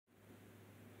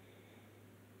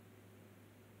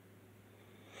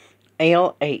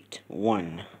Ale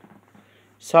 8-1.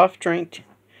 Soft drink,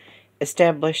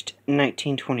 established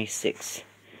 1926.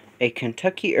 A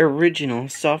Kentucky original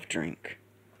soft drink.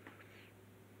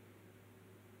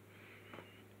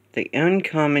 The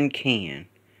uncommon can.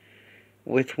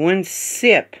 With one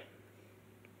sip,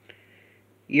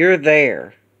 you're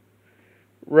there.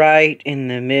 Right in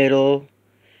the middle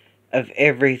of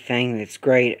everything that's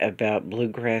great about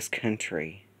bluegrass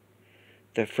country.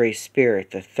 The free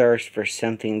spirit, the thirst for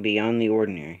something beyond the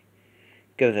ordinary.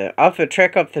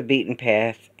 Trek off the beaten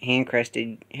path,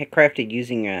 handcrafted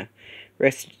using a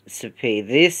recipe.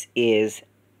 This is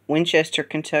Winchester,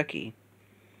 Kentucky.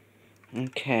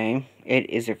 Okay, it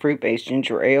is a fruit-based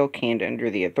ginger ale canned under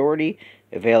the authority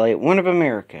of Ale 8-1 of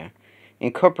America,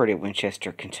 Incorporated,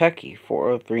 Winchester, Kentucky,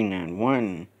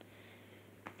 40391,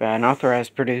 by an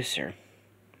authorized producer.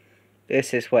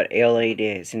 This is what Ale 8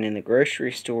 is, and in the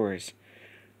grocery stores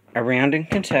around in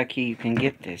Kentucky you can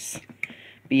get this.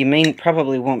 But you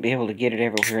probably won't be able to get it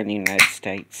everywhere in the United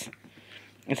States.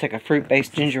 It's like a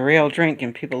fruit-based ginger ale drink,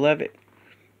 and people love it.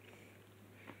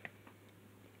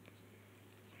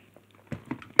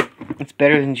 It's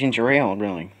better than ginger ale,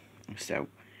 really. So,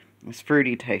 it's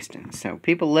fruity tasting. So,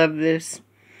 people love this.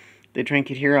 They drink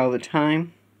it here all the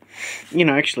time. You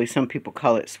know, actually, some people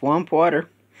call it swamp water.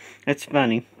 That's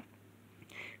funny.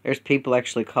 There's people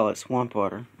actually call it swamp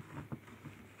water.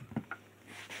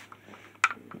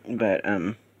 But,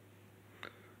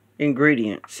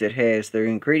 ingredients. It has their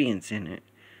ingredients in it.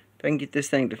 If I can get this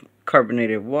thing to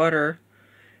carbonated water,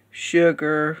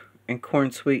 sugar, and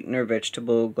corn sweetener,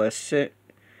 vegetable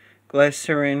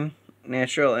glycerin,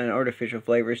 natural and artificial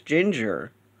flavors,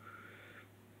 ginger,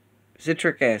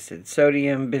 citric acid,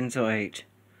 sodium benzoate,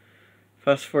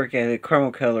 phosphoric acid,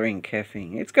 caramel coloring,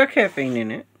 caffeine. It's got caffeine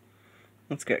in it.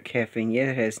 It's got caffeine.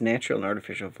 Yeah, it has natural and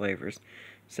artificial flavors.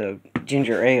 So,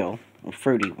 ginger ale, a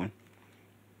fruity one.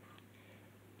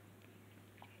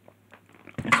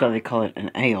 That's why they call it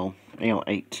an ale. Ale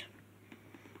 8.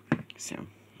 So,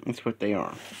 that's what they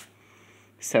are.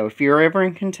 So, if you're ever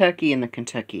in Kentucky, in the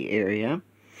Kentucky area,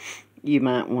 you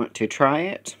might want to try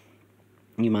it.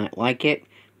 You might like it.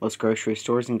 Most grocery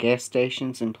stores and gas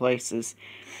stations and places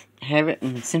have it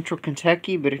in central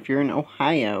Kentucky, but if you're in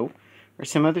Ohio or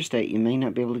some other state, you may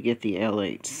not be able to get the Ale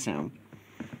 8. So,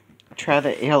 try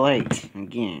the Ale 8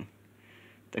 again.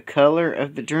 The color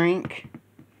of the drink,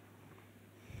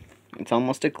 it's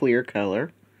almost a clear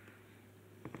color.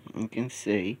 You can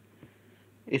see.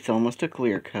 It's almost a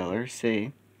clear color.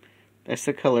 See? That's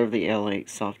the color of the Ale 8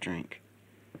 soft drink.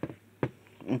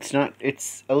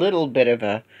 It's a little bit of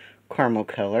a caramel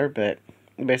color, but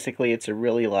basically it's a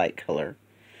really light color.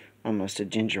 Almost a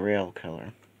ginger ale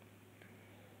color.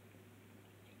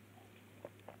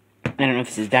 I don't know if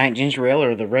this is Diet Ginger Ale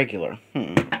or the regular.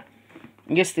 I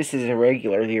guess this is a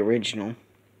regular, the original.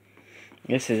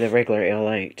 This is a regular Ale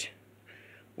 8.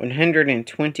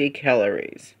 120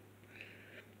 calories.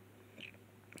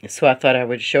 So I thought I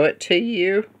would show it to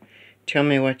you. Tell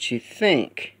me what you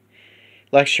think.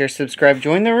 Like, share, subscribe,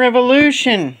 join the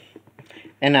revolution.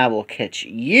 And I will catch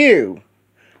you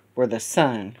where the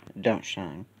sun don't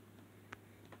shine.